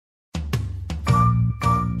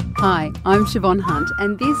Hi, I'm Siobhan Hunt,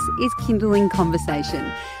 and this is Kindling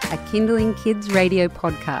Conversation, a Kindling Kids radio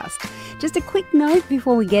podcast. Just a quick note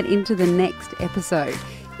before we get into the next episode.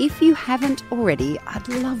 If you haven't already, I'd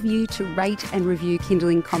love you to rate and review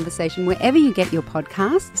Kindling Conversation wherever you get your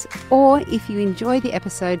podcasts, or if you enjoy the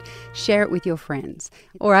episode, share it with your friends.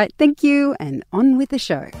 All right, thank you, and on with the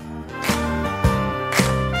show.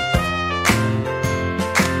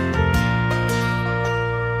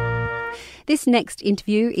 This next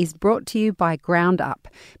interview is brought to you by Ground Up,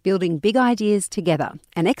 Building Big Ideas Together,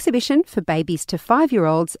 an exhibition for babies to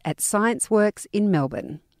 5-year-olds at Science Works in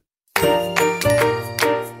Melbourne.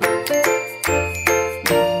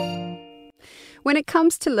 When it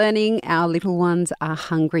comes to learning, our little ones are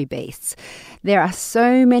hungry beasts. There are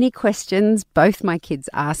so many questions both my kids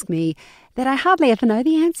ask me that I hardly ever know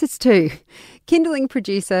the answers to. Kindling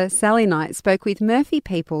producer Sally Knight spoke with Murphy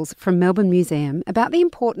Peoples from Melbourne Museum about the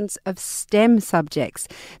importance of STEM subjects,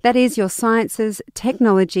 that is, your sciences,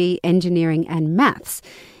 technology, engineering and maths.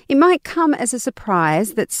 It might come as a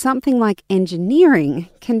surprise that something like engineering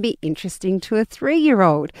can be interesting to a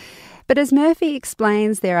 3-year-old. But as Murphy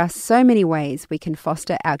explains, there are so many ways we can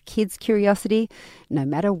foster our kids' curiosity, no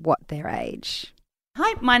matter what their age.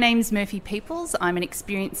 Hi, my name's Murphy Peoples. I'm an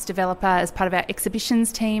experienced developer as part of our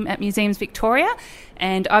exhibitions team at Museums Victoria,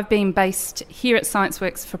 and I've been based here at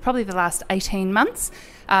ScienceWorks for probably the last 18 months,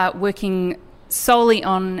 working solely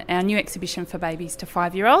on our new exhibition for babies to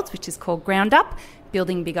 5-year-olds, which is called Ground Up,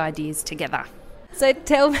 Building Big Ideas Together. So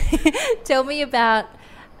tell me about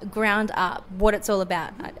Ground Up, what it's all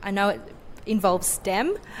about. I know it involves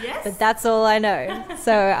STEM, yes, but that's all I know.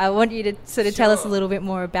 So I want you to sort of tell us a little bit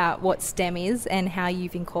more about what STEM is and how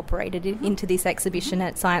you've incorporated it into this exhibition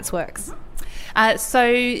at ScienceWorks. So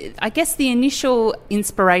I guess the initial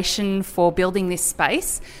inspiration for building this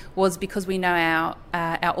space was because we know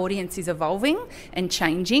our audience is evolving and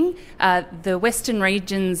changing. The western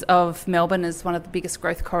regions of Melbourne is one of the biggest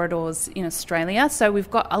growth corridors in Australia, so we've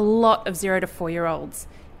got a lot of 0 to 4-year-olds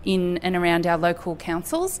in and around our local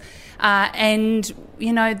councils. And,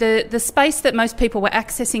 you know, the space that most people were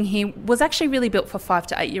accessing here was actually really built for 5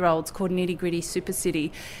 to 8-year-olds called Nitty Gritty Super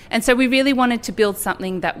City. And so we really wanted to build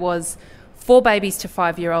something that was for babies to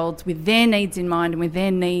 5-year-olds with their needs in mind and with their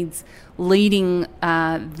needs leading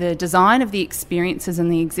the design of the experiences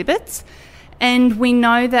and the exhibits. And we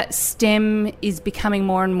know that STEM is becoming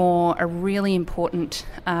more and more a really important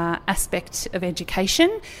aspect of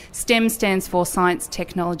education. STEM stands for science,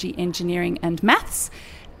 technology, engineering and maths.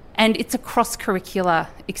 And it's a cross-curricular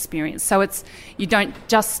experience. So you don't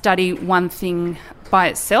just study one thing by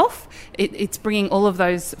itself. It's bringing all of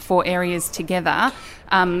those 4 areas together.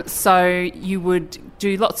 So you would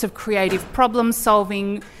do lots of creative problem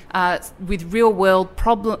solving with real-world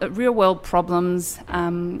problems,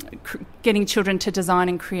 getting children to design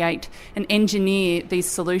and create and engineer these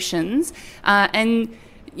solutions, and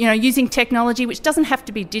using technology, which doesn't have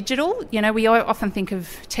to be digital. We often think of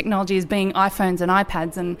technology as being iPhones and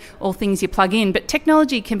iPads and all things you plug in, but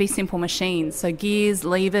technology can be simple machines, so gears,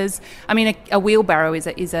 levers. I mean, a wheelbarrow is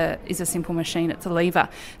a simple machine. It's a lever.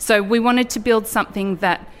 So we wanted to build something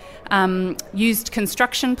that used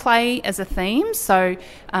construction play as a theme, so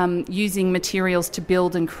using materials to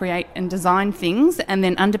build and create and design things, and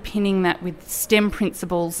then underpinning that with STEM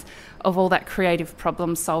principles of all that creative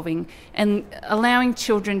problem solving and allowing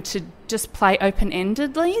children to just play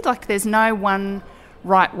open-endedly. Like, there's no one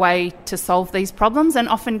right way to solve these problems, and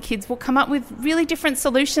often kids will come up with really different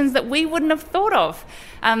solutions that we wouldn't have thought of.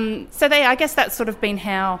 I guess that's sort of been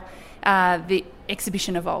how the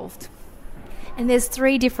exhibition evolved. And there's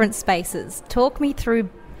 3 different spaces. Talk me through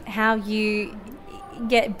how you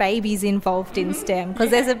get babies involved in STEM, because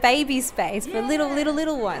there's a baby space for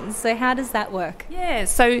little ones. So how does that work? Yeah,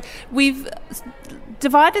 so we've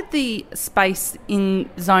divided the space in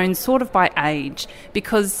zones sort of by age,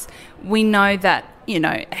 because we know that,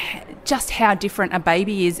 just how different a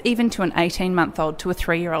baby is, even to an 18-month-old, to a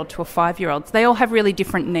 3-year-old, to a 5-year-old. They all have really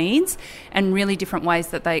different needs and really different ways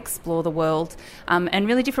that they explore the world, and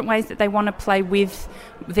really different ways that they want to play with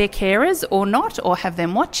their carers or not, or have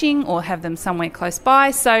them watching, or have them somewhere close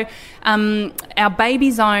by. So our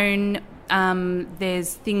baby zone,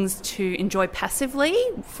 there's things to enjoy passively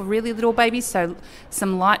for really little babies, so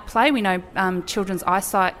some light play. We know children's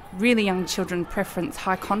eyesight, really young children preference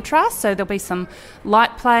high contrast, so there'll be some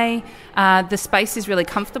light play. The space is really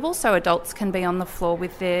comfortable, so adults can be on the floor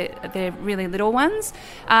with their really little ones.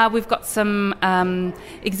 We've got some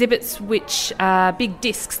exhibits which are big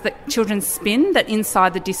discs that children spin, that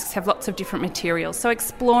inside the discs have lots of different materials, so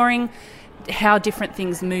exploring how different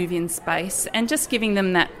things move in space, and just giving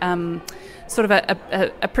them that sort of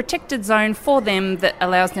a protected zone for them that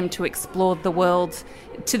allows them to explore the world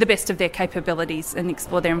to the best of their capabilities and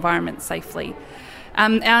explore their environment safely.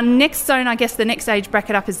 Our next zone, I guess the next age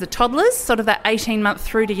bracket up, is the toddlers, sort of that 18-month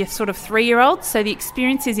through to your sort of 3-year-olds. So the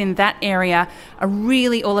experiences in that area are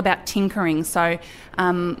really all about tinkering. So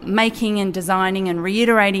making and designing and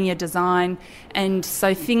reiterating your design. And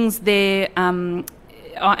so things there... and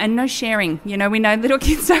no sharing. We know little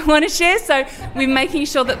kids don't want to share, so we're making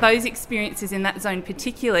sure that those experiences in that zone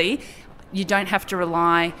particularly, you don't have to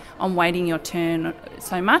rely on waiting your turn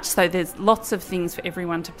so much. So there's lots of things for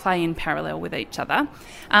everyone to play in parallel with each other.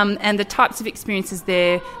 And the types of experiences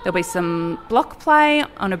there'll be some block play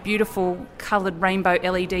on a beautiful coloured rainbow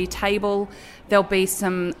LED table. There'll be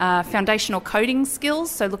some foundational coding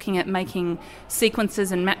skills, so looking at making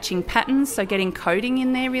sequences and matching patterns, so getting coding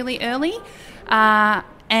in there really early. I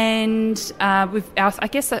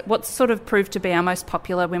guess what's sort of proved to be our most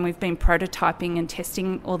popular when we've been prototyping and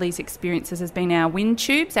testing all these experiences has been our wind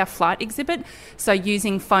tubes, our flight exhibit. So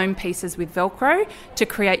using foam pieces with Velcro to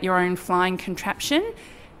create your own flying contraption.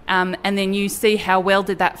 And then you see how well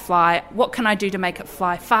did that fly, what can I do to make it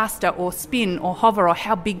fly faster or spin or hover, or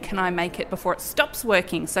how big can I make it before it stops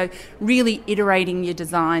working? So really iterating your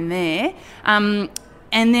design there.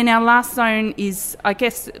 And then our last zone is, I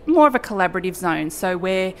guess, more of a collaborative zone, so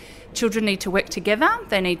where children need to work together,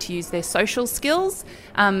 they need to use their social skills,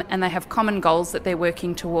 and they have common goals that they're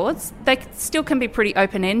working towards. They still can be pretty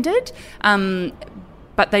open-ended,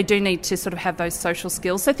 but they do need to sort of have those social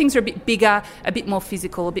skills. So things are a bit bigger, a bit more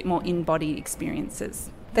physical, a bit more in-body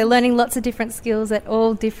experiences. They're learning lots of different skills at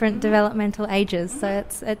all different developmental ages, so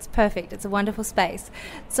it's perfect. It's a wonderful space.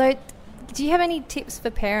 So do you have any tips for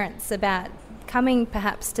parents about coming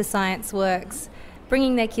perhaps to Science Works,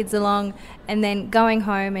 bringing their kids along, and then going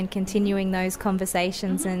home and continuing those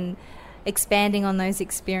conversations and expanding on those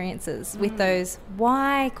experiences with those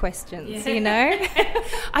why questions,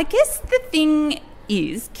 I guess the thing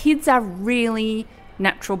is, kids are really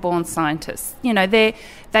natural-born scientists.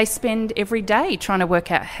 They spend every day trying to work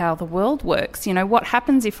out how the world works. What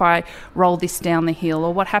happens if I roll this down the hill,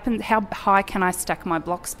 or what happens? How high can I stack my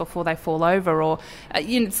blocks before they fall over? Or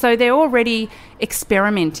so they're already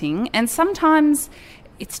experimenting, and sometimes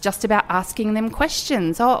it's just about asking them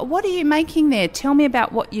questions. Oh, what are you making there? Tell me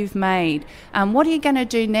about what you've made. What are you going to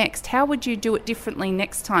do next? How would you do it differently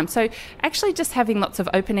next time? So actually just having lots of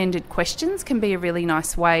open-ended questions can be a really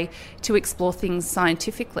nice way to explore things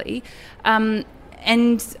scientifically.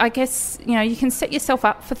 And I guess, you can set yourself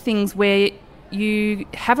up for things where you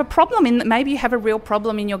have a problem maybe you have a real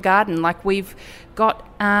problem in your garden, like we've got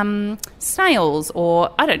snails, or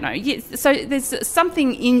I don't know. So there's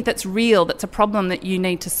something that's real, that's a problem that you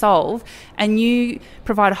need to solve, and you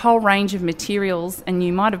provide a whole range of materials, and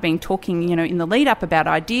you might have been talking, in the lead up about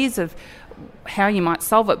ideas of how you might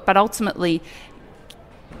solve it, but ultimately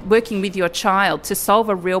working with your child to solve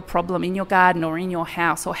a real problem in your garden or in your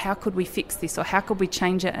house, or how could we fix this, or how could we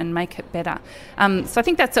change it and make it better. So I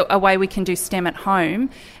think that's a way we can do STEM at home.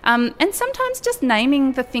 And sometimes just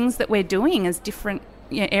naming the things that we're doing as different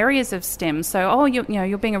areas of STEM. So,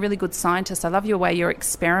 you're being a really good scientist. I love your way you're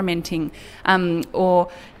experimenting.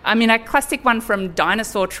 A classic one from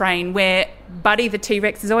Dinosaur Train, where Buddy the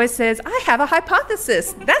T-Rex always says, I have a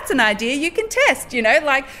hypothesis. That's an idea you can test,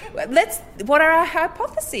 what are our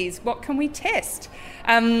hypotheses? What can we test?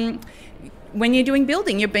 When you're doing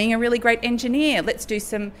building, you're being a really great engineer. Let's do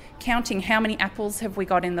some counting. How many apples have we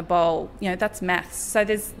got in the bowl? That's maths. So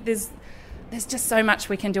there's just so much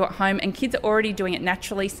we can do at home, and kids are already doing it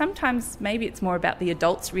naturally. Sometimes maybe it's more about the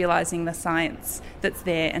adults realising the science that's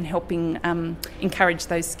there and helping encourage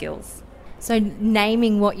those skills. So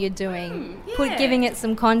naming what you're doing, giving it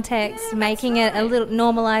some context, making it a little,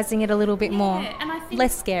 normalising it a little bit more, and I think,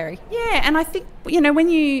 less scary. Yeah, and I think, when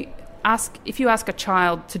if you ask a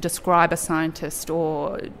child to describe a scientist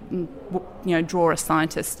or, draw a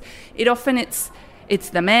scientist, it's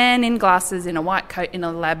the man in glasses in a white coat in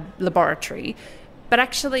a laboratory. But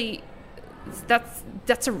actually,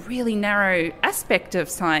 that's a really narrow aspect of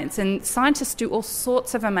science, and scientists do all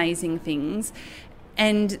sorts of amazing things.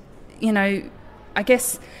 And, I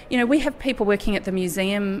guess, we have people working at the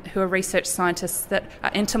museum who are research scientists that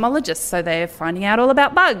are entomologists, so they're finding out all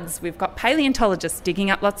about bugs. We've got paleontologists digging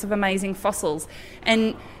up lots of amazing fossils.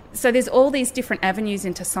 And so there's all these different avenues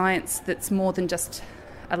into science that's more than just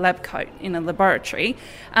a lab coat in a laboratory.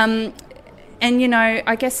 I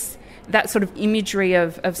guess that sort of imagery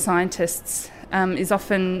of scientists is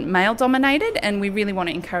often male-dominated, and we really want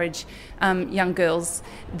to encourage young girls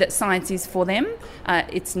that science is for them.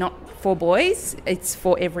 It's not for boys, it's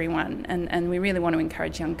for everyone, and we really want to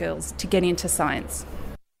encourage young girls to get into science.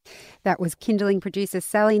 That was Kindling producer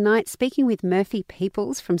Sally Knight speaking with Murphy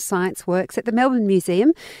Peoples from Science Works at the Melbourne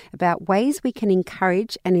Museum about ways we can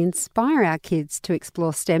encourage and inspire our kids to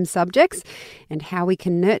explore STEM subjects and how we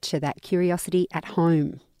can nurture that curiosity at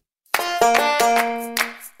home.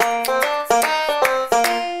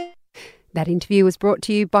 That interview was brought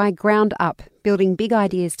to you by Ground Up, Building Big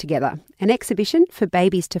Ideas Together, an exhibition for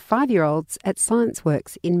babies to 5-year-olds at Science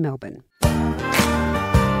Works in Melbourne.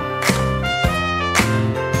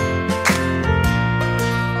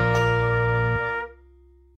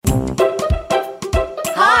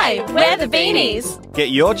 Hi, we're the Beanies. Get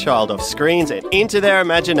your child off screens and into their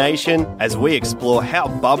imagination as we explore how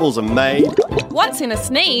bubbles are made. What's in a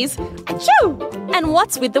sneeze? Achoo! And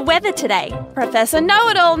what's with the weather today? Professor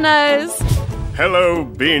Know-It-All knows. Hello,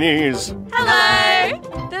 Beanies. Hello!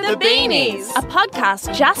 The Beanies, a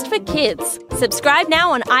podcast just for kids. Subscribe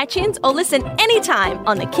now on iTunes or listen anytime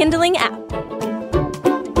on the Kindling app.